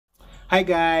Hi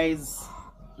guys.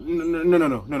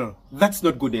 No. That's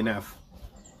not good enough.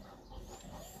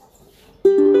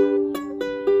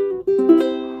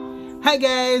 Hi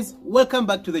guys, welcome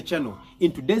back to the channel.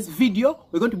 In today's video,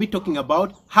 we're going to be talking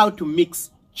about how to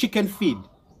mix chicken feed,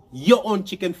 your own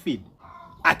chicken feed,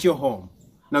 at your home.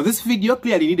 Now this video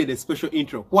clearly needed a special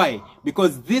intro. Why?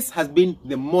 Because this has been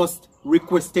the most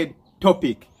requested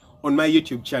topic on my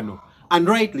YouTube channel. And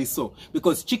rightly so,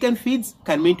 because chicken feeds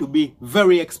can mean to be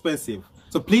very expensive.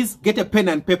 So please get a pen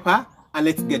and paper and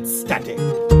let's get started.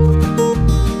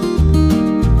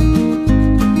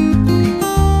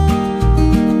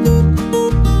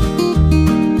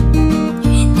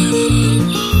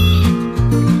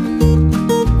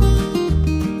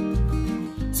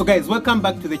 So guys, welcome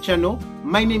back to the channel.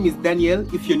 My name is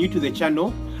Daniel. If you're new to the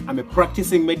channel, I'm a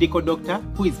practicing medical doctor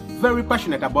who is very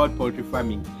passionate about poultry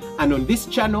farming. And on this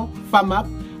channel, Farm Up,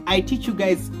 I teach you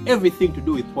guys everything to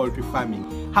do with poultry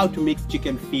farming. How to mix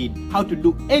chicken feed, how to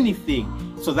do anything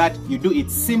so that you do it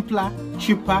simpler,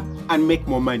 cheaper, and make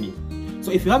more money.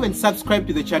 So if you haven't subscribed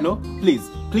to the channel, please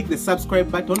click the subscribe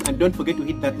button and don't forget to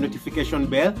hit that notification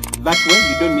bell. That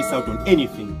way you don't miss out on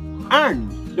anything.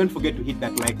 And don't forget to hit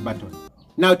that like button.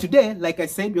 Now today, like I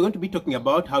said, we're going to be talking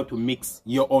about how to mix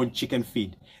your own chicken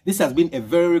feed. This has been a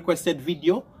very requested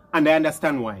video and I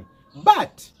understand why.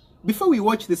 But before we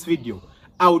watch this video,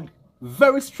 I would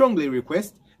very strongly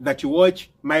request that you watch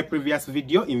my previous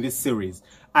video in this series.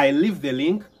 I leave the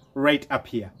link right up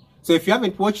here. So if you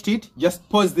haven't watched it, just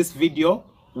pause this video,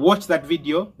 watch that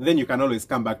video, then you can always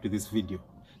come back to this video.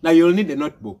 Now you'll need a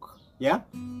notebook, yeah?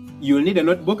 You'll need a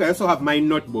notebook. I also have my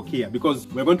notebook here because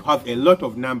we're going to have a lot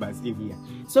of numbers in here.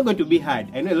 It's not going to be hard.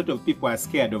 I know a lot of people are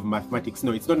scared of mathematics.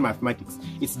 No, it's not mathematics.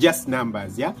 It's just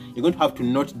numbers, yeah? You're going to have to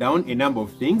note down a number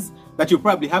of things that you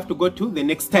probably have to go to the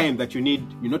next time that you need,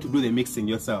 to do the mixing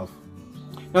yourself.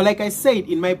 Now, like I said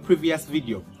in my previous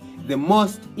video, the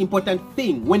most important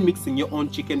thing when mixing your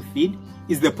own chicken feed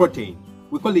is the protein.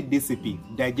 We call it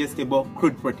DCP, digestible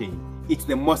crude protein. It's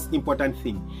the most important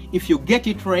thing. If you get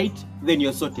it right, then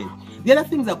you're sorted. The other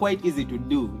things are quite easy to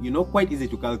do, quite easy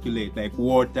to calculate, like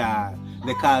water,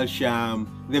 the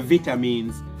calcium, the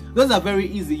vitamins. Those are very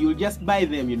easy. You'll just buy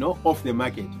them, off the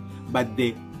market. But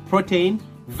the protein,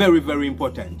 very, very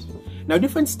important. Now,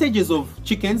 different stages of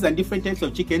chickens and different types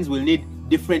of chickens will need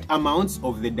different amounts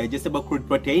of the digestible crude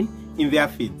protein in their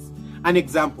feeds. An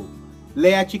example.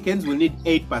 Layer chickens will need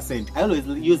 8%. I always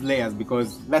use layers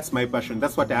because that's my passion.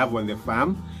 That's what I have on the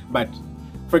farm. But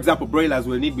for example, broilers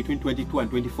will need between 22 and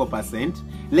 24%.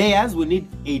 Layers will need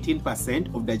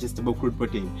 18% of digestible crude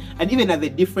protein. And even at the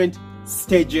different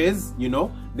stages,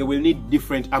 they will need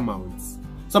different amounts.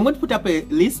 So I'm going to put up a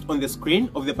list on the screen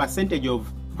of the percentage of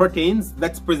proteins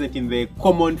that's present in the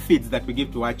common feeds that we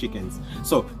give to our chickens.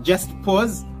 So just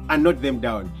pause and note them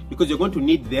down because you're going to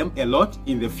need them a lot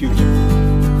in the future.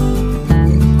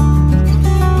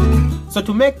 So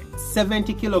to make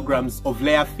 70 kilograms of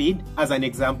layer feed, as an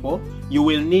example, you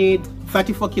will need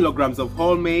 34 kilograms of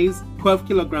whole maize, 12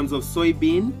 kilograms of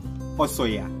soybean or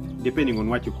soya, depending on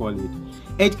what you call it,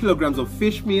 8 kilograms of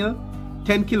fish meal,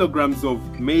 10 kilograms of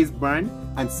maize bran,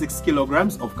 and 6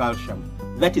 kilograms of calcium.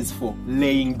 That is for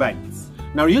laying birds.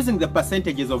 Now, using the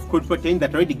percentages of crude protein that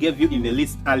I already gave you in the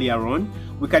list earlier on,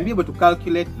 we can be able to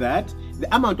calculate that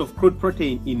the amount of crude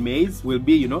protein in maize will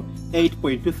be,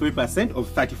 8.23% of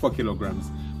 34 kilograms,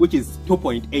 which is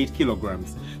 2.8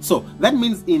 kilograms. So that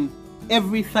means in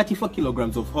every 34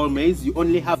 kilograms of whole maize, you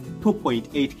only have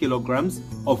 2.8 kilograms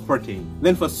of protein.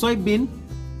 Then for soybean,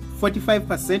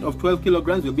 45% of 12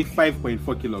 kilograms will be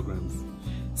 5.4 kilograms.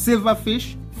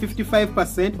 Silverfish,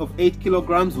 55% of 8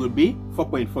 kilograms will be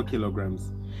 4.4 kilograms.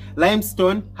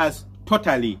 Limestone has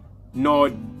totally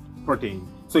no protein,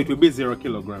 so it will be 0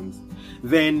 kilograms.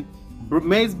 Then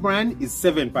maize bran is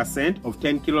 7% of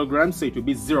 10 kilograms, so it will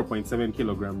be 0.7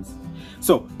 kilograms.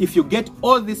 So if you get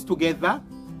all this together,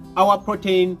 our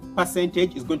protein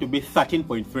percentage is going to be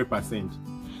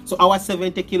 13.3%. So our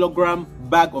 70 kilogram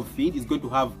bag of feed is going to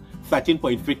have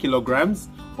 13.3 kilograms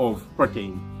of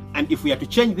protein. And if we are to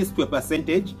change this to a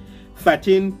percentage,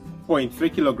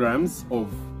 13.3 kilograms of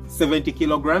 70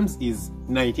 kilograms is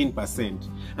 19%.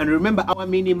 And remember our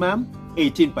minimum,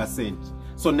 18%.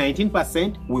 So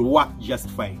 19% will work just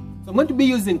fine. So I'm going to be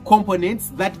using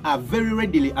components that are very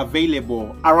readily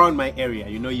available around my area,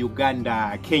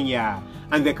 Uganda, Kenya,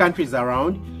 and the countries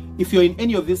around. If you're in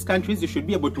any of these countries, you should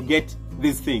be able to get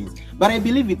these things. But I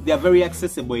believe they are very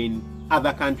accessible in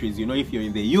other countries. If you're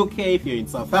in the UK, if you're in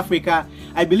South Africa,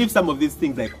 I believe some of these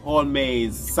things like whole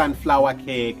maize, sunflower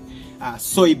cake,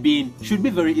 soybean should be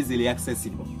very easily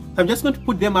accessible. So I'm just going to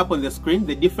put them up on the screen,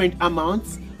 the different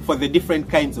amounts for the different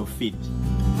kinds of feed.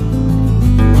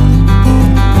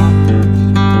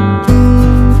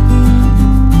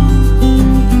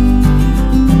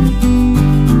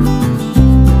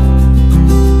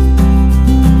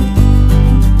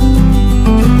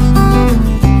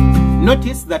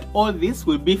 Notice that all this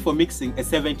will be for mixing a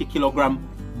 70 kilogram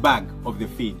bag of the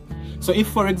feed. So if,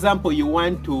 for example, you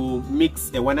want to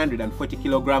mix a 140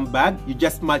 kilogram bag, you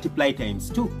just multiply times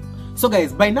 2. So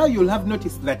guys, by now you'll have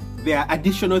noticed that there are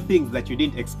additional things that you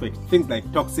didn't expect. Things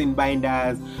like toxin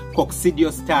binders,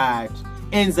 coccidiostat,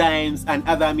 enzymes, and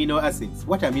other amino acids.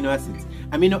 What are amino acids?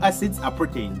 Amino acids are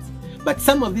proteins. But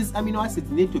some of these amino acids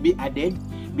need to be added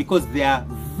because they are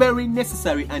very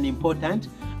necessary and important,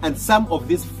 and some of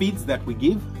these feeds that we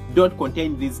give don't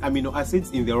contain these amino acids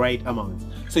in the right amount.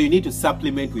 So you need to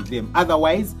supplement with them.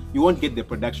 Otherwise, you won't get the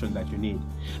production that you need.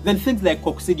 Then things like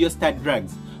coccidiostat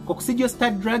drugs.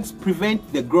 Coccidiostat drugs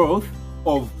prevent the growth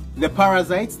of the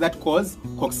parasites that cause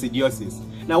coccidiosis.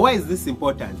 Now, why is this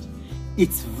important?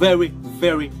 It's very,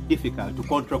 very difficult to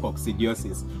control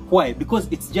coccidiosis. Why? Because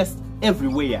it's just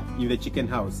everywhere in the chicken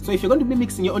house. So if you're going to be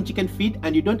mixing your own chicken feed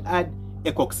and you don't add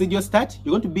a coccidiostat,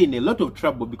 you're going to be in a lot of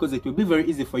trouble because it will be very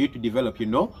easy for you to develop,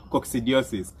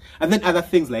 coccidiosis. And then other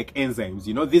things like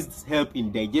enzymes, these help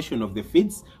in digestion of the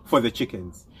feeds for the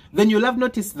chickens. Then you'll have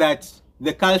noticed that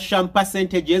the calcium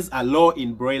percentages are low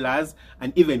in broilers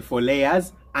and even for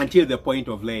layers until the point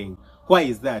of laying. Why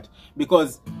is that?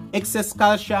 Because excess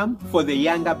calcium for the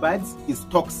younger birds is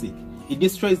toxic. It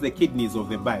destroys the kidneys of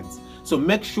the birds. So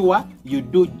make sure you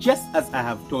do just as I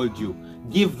have told you.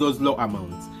 Give those low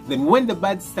amounts. Then when the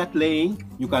birds start laying,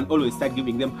 you can always start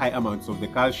giving them high amounts of the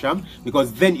calcium,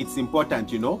 because then it's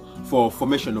important, for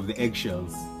formation of the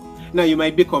eggshells. Now you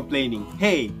might be complaining,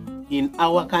 hey, in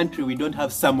our country we don't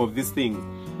have some of these things.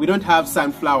 We don't have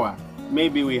sunflower.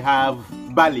 Maybe we have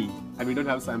barley and we don't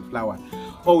have sunflower.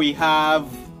 Or we have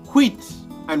wheat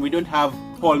and we don't have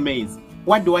whole maize.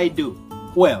 What do I do?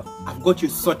 Well, I've got you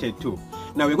sorted too.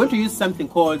 Now we're going to use something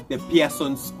called the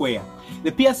Pearson square.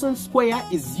 The Pearson square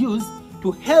is used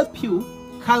to help you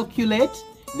calculate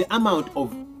the amount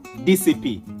of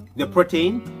DCP, the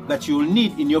protein that you will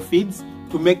need in your feeds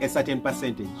to make a certain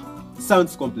percentage.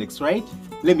 Sounds complex, right?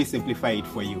 Let me simplify it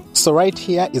for you. So right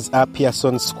here is our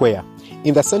Pearson square.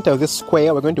 In the center of this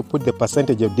square, we're going to put the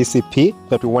percentage of DCP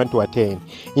that we want to attain.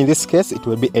 In this case, it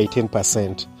will be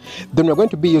 18%. Then we're going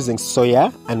to be using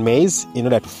soya and maize in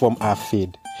order to form our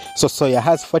feed. So soya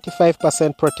has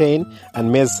 45% protein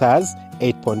and maize has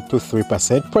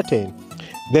 8.23% protein.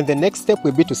 Then the next step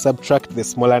will be to subtract the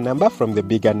smaller number from the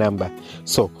bigger number.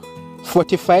 So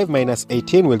 45 minus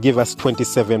 18 will give us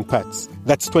 27 parts.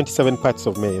 That's 27 parts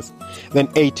of maize. Then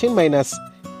 18 minus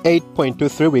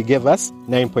 8.23 will give us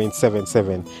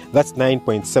 9.77. That's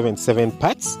 9.77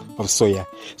 parts of soya.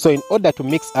 So in order to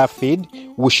mix our feed,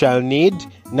 we shall need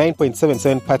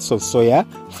 9.77 parts of soya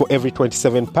for every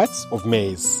 27 parts of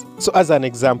maize. So as an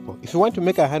example, if you want to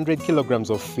make 100 kilograms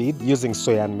of feed using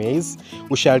soya and maize,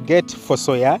 we shall get for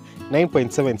soya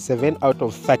 9.77 out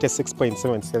of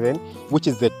 36.77, which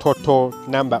is the total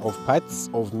number of parts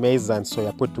of maize and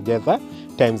soya put together,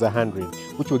 times 100,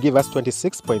 which will give us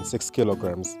 26.6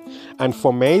 kilograms. And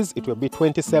for maize, it will be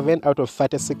 27 out of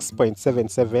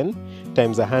 36.77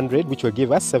 times 100, which will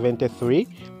give us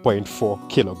 73.4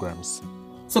 kilograms.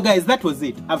 So guys, that was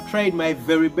it. I've tried my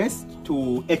very best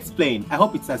to explain. I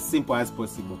hope it's as simple as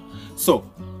possible. So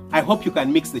I hope you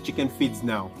can mix the chicken feeds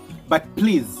now. But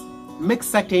please, make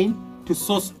certain to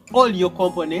source all your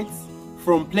components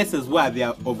from places where they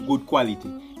are of good quality.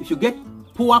 If you get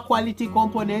poor quality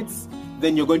components,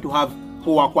 then you're going to have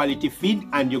poor quality feed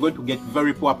and you're going to get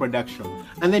very poor production.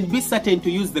 And then be certain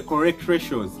to use the correct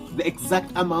ratios, the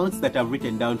exact amounts that I've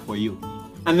written down for you.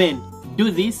 And then do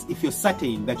this if you're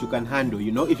certain that you can handle,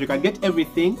 if you can get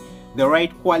everything the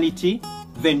right quality,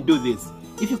 then do this.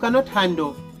 If you cannot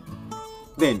handle,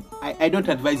 then I don't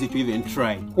advise you to even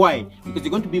try. Why? Because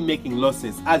you're going to be making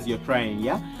losses as you're trying,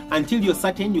 Until you're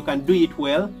certain you can do it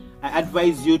well, I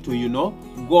advise you to,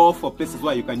 go for places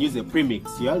where you can use a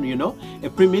premix, a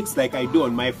premix like I do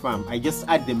on my farm. I just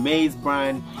add the maize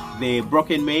bran, the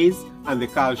broken maize, and the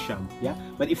calcium,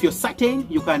 But if you're certain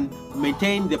you can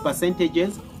maintain the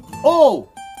percentages, or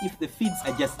if the feeds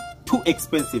are just too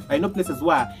expensive. I know places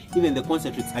where even the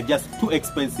concentrates are just too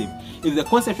expensive. If the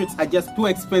concentrates are just too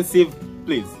expensive,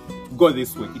 please go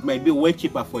this way. It might be way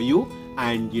cheaper for you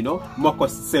and, more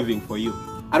cost saving for you.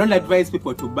 I don't advise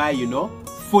people to buy,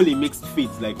 fully mixed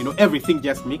feeds, like, everything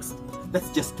just mixed. That's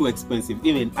just too expensive.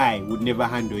 Even I would never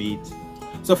handle it.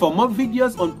 So for more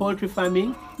videos on poultry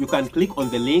farming, you can click on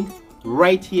the link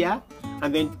right here,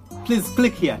 and then please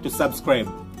click here to subscribe.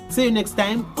 See you next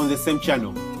time on the same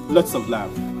channel. Lots of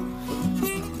love.